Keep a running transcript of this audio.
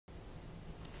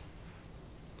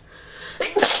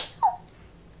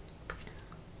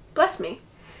ask me.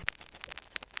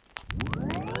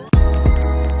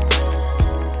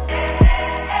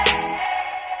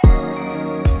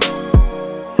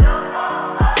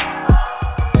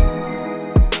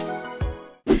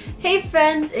 Hey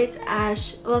friends, it's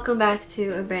Ash. Welcome back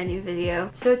to a brand new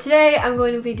video. So today I'm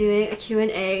going to be doing a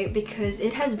Q&A because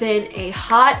it has been a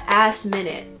hot ass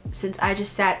minute since I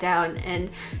just sat down and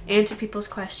answered people's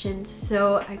questions.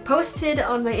 So I posted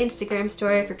on my Instagram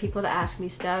story for people to ask me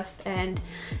stuff and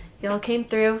y'all came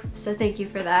through, so thank you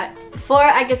for that. Before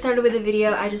I get started with the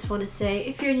video, I just want to say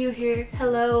if you're new here,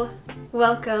 hello,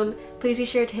 welcome. Please be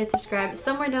sure to hit subscribe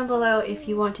somewhere down below if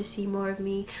you want to see more of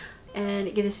me,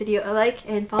 and give this video a like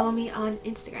and follow me on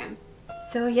Instagram.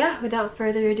 So yeah, without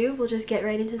further ado, we'll just get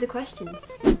right into the questions.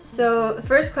 So the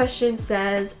first question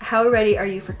says, how ready are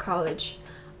you for college?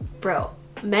 Bro,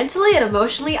 mentally and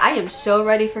emotionally, I am so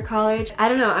ready for college. I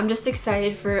don't know, I'm just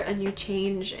excited for a new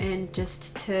change and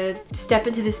just to step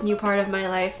into this new part of my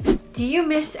life. Do you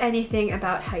miss anything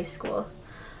about high school?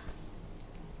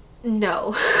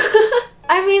 No.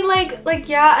 I mean, like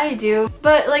yeah, I do.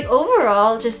 But like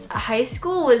overall, just high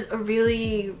school was a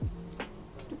really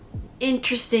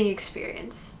interesting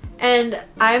experience. And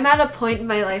I'm at a point in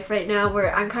my life right now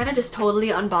where I'm kind of just totally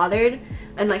unbothered.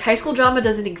 And like high school drama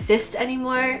doesn't exist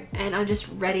anymore. And I'm just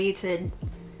ready to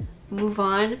move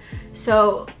on.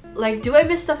 So like, do I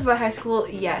miss stuff about high school?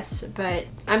 Yes. But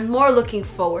I'm more looking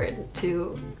forward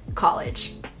to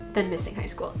college than missing high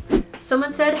school.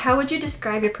 Someone said, how would you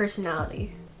describe your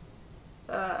personality?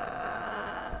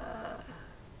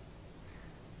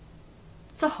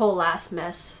 It's a whole ass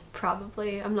mess,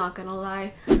 probably. I'm not gonna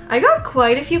lie. I got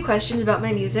quite a few questions about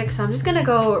my music, so I'm just gonna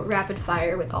go rapid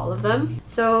fire with all of them.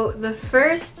 So the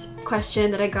first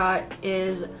question that I got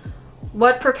is,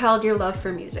 what propelled your love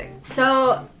for music?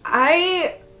 So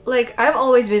I've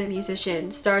always been a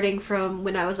musician, starting from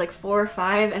when I was like 4 or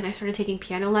 5 and I started taking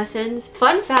piano lessons.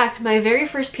 Fun fact, my very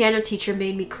first piano teacher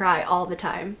made me cry all the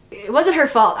time. It wasn't her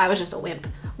fault, I was just a wimp.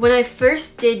 When I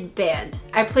first did band,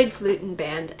 I played flute in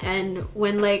band, and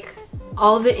when like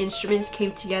all of the instruments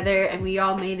came together and we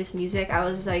all made this music, I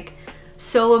was like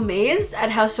so amazed at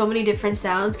how so many different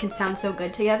sounds can sound so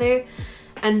good together.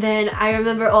 And then I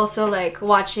remember also like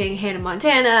watching Hannah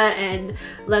Montana and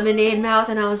Lemonade Mouth,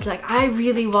 and I was like, I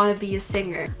really want to be a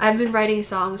singer. I've been writing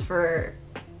songs for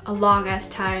a long ass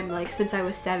time, like since I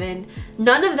was 7.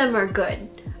 None of them are good,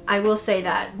 I will say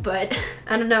that, but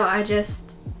I don't know,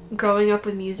 growing up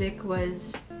with music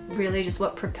was really just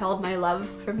what propelled my love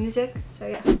for music, so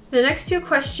yeah. The next 2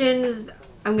 questions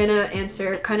I'm gonna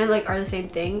answer kind of like are the same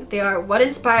thing. They are, what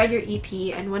inspired your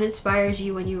EP and what inspires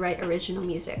you when you write original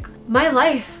music? My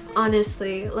life,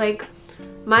 honestly. Like,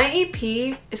 my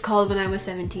EP is called When I Was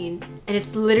 17, and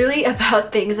it's literally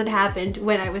about things that happened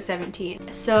when I was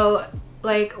 17. So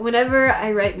like whenever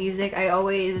I write music, I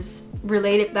always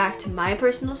relate it back to my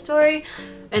personal story,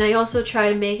 and I also try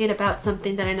to make it about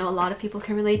something that I know a lot of people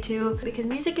can relate to, because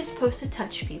music is supposed to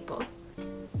touch people.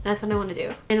 That's what I want to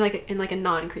do, in like a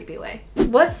non-creepy way.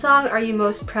 What song are you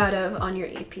most proud of on your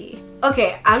EP?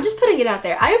 Okay, I'm just putting it out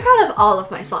there. I am proud of all of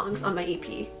my songs on my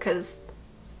EP, because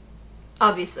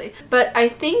obviously. But I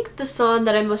think the song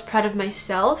that I'm most proud of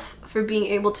myself for being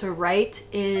able to write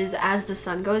is As the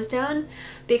Sun Goes Down,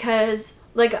 because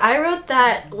like I wrote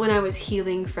that when I was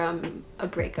healing from a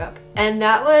breakup, and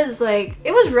that was like,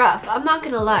 it was rough, I'm not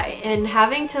gonna lie, and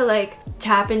having to like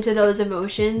tap into those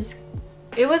emotions,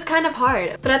 it was kind of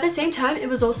hard. But at the same time, it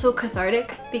was also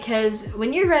cathartic, because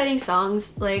when you're writing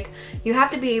songs, like, you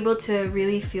have to be able to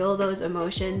really feel those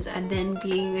emotions and then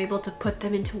being able to put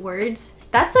them into words.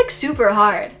 That's like super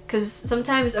hard, because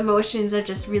sometimes emotions are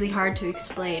just really hard to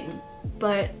explain.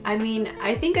 But I mean,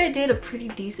 I think I did a pretty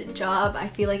decent job. I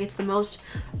feel like it's the most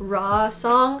raw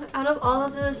song out of all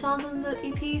of the songs on the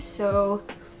EP, so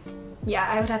yeah,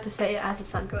 I would have to say As the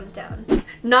Sun Goes Down.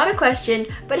 Not a question,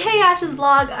 but hey Ash's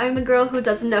vlog, I'm the girl who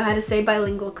doesn't know how to say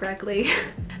bilingual correctly.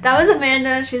 That was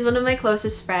Amanda, she's one of my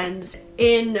closest friends.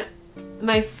 In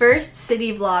my first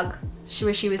city vlog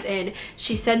where she was in,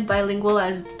 she said bilingual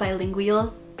as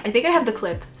bilingual. I think I have the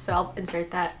clip, so I'll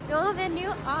insert that.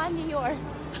 Bienvenue à New York.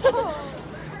 Oh,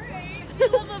 great. You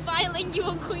love a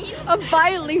bilingual queen. A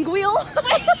bilingual?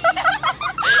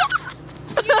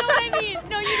 You know what I mean?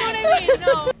 No, you know what I mean.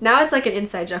 No. Now it's like an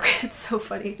inside joke. It's so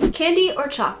funny. Candy or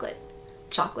chocolate?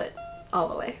 Chocolate. All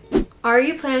the way. Are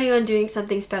you planning on doing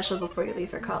something special before you leave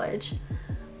for college?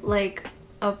 Like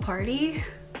a party?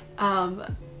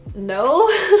 No.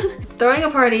 Throwing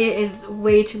a party is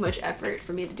way too much effort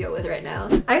for me to deal with right now.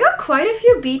 I got quite a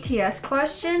few BTS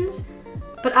questions,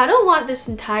 but I don't want this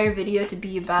entire video to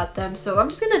be about them, so I'm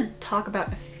just gonna talk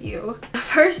about a few. The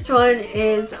first one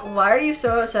is, why are you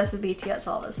so obsessed with BTS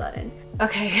all of a sudden?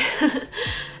 Okay,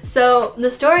 so the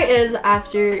story is,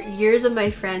 after years of my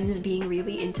friends being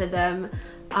really into them,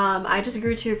 I just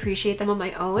grew to appreciate them on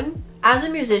my own. As a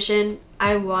musician,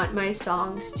 I want my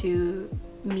songs to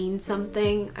mean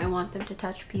something. I want them to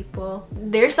touch people.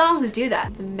 Their songs do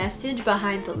that. The message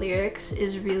behind the lyrics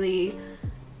is really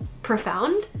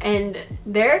profound, and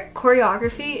their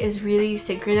choreography is really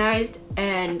synchronized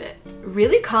and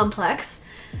really complex,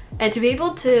 and to be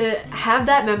able to have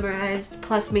that memorized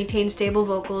plus maintain stable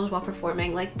vocals while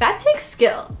performing, like, that takes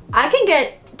skill. I can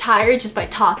get tired just by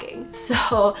talking,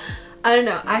 so I don't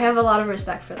know, I have a lot of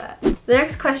respect for that. The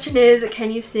next question is,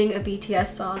 can you sing a BTS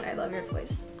song? I love your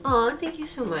voice. Aw, thank you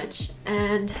so much.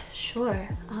 And sure,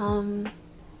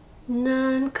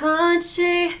 난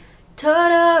건지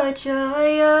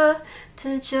떨어져요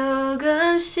더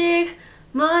조금씩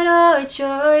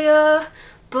멀어져요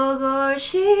보고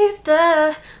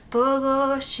싶다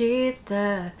보고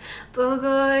싶다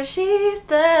보고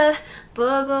싶다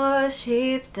보고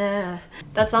싶다.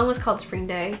 That song was called Spring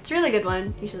Day. It's a really good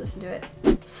one. You should listen to it.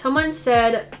 Someone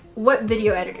said, what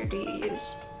video editor do you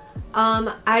use?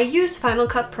 I use Final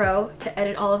Cut Pro to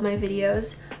edit all of my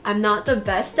videos. I'm not the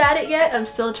best at it yet. I'm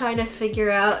still trying to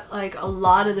figure out like a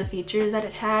lot of the features that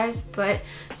it has, but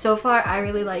so far I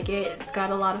really like it. It's got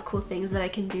a lot of cool things that I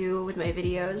can do with my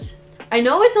videos. I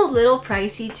know it's a little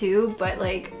pricey too, but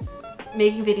like,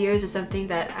 making videos is something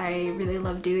that I really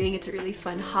love doing. It's a really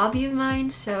fun hobby of mine,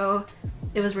 so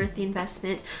it was worth the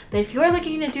investment. But if you're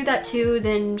looking to do that too,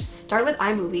 then start with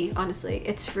iMovie, honestly.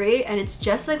 It's free and it's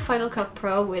just like Final Cut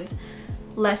Pro with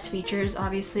less features,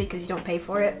 obviously, because you don't pay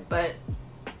for it, but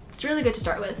it's really good to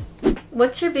start with.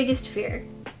 What's your biggest fear?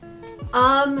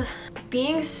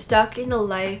 Being stuck in a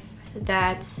life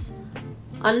that's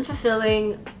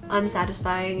unfulfilling,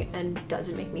 unsatisfying, and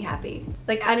doesn't make me happy.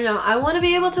 Like, I don't know, I want to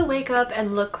be able to wake up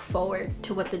and look forward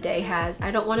to what the day has.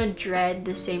 I don't want to dread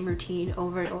the same routine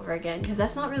over and over again, because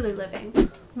that's not really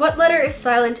living. What letter is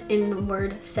silent in the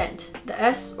word scent? The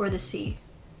S or the C?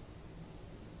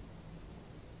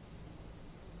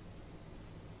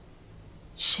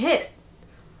 Shit.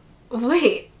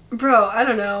 Wait, bro, I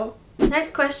don't know.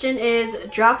 Next question is,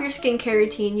 drop your skincare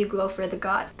routine, you glow for the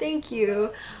gods. Thank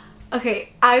you.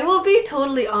 Okay, I will be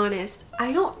totally honest.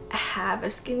 I don't have a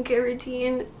skincare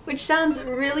routine, which sounds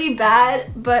really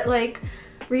bad, but like,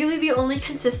 really the only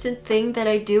consistent thing that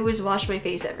I do is wash my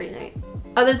face every night.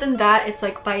 Other than that, it's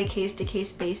like by a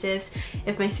case-to-case basis.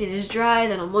 If my skin is dry,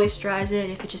 then I'll moisturize it.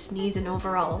 If it just needs an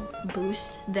overall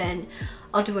boost, then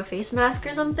I'll do a face mask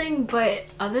or something. But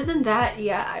other than that,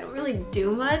 yeah, I don't really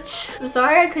do much. I'm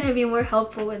sorry I couldn't be more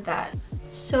helpful with that.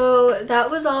 So that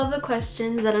was all of the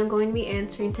questions that I'm going to be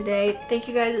answering today. Thank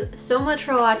you guys so much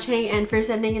for watching and for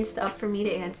sending in stuff for me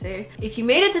to answer. If you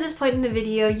made it to this point in the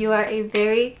video, you are a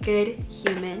very good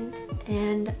human,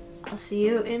 and I'll see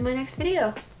you in my next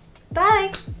video.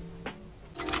 Bye!